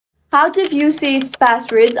How to view saved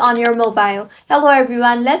passwords on your mobile. Hello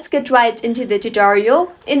everyone, let's get right into the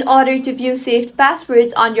tutorial. In order to view saved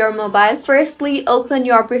passwords on your mobile, firstly open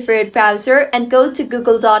your preferred browser and go to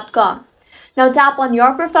google.com. Now tap on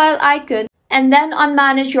your profile icon and then on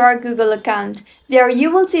Manage your Google account. There you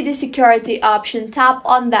will see the security option, tap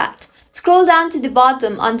on that. Scroll down to the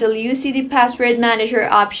bottom until you see the Password Manager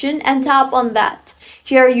option and tap on that.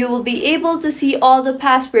 Here you will be able to see all the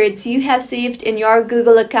passwords you have saved in your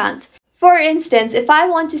Google account. For instance, if I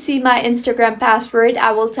want to see my Instagram password,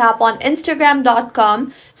 I will tap on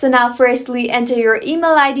instagram.com. So now firstly enter your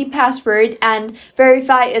email ID password and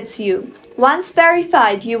verify it's you. Once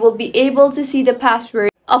verified, you will be able to see the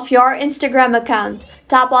password of your Instagram account.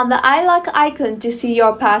 Tap on the I lock icon to see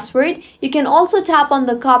your password. You can also tap on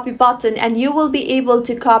the copy button and you will be able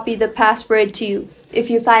to copy the password too. If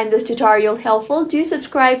you find this tutorial helpful, do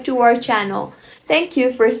subscribe to our channel. Thank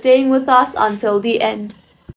you for staying with us until the end.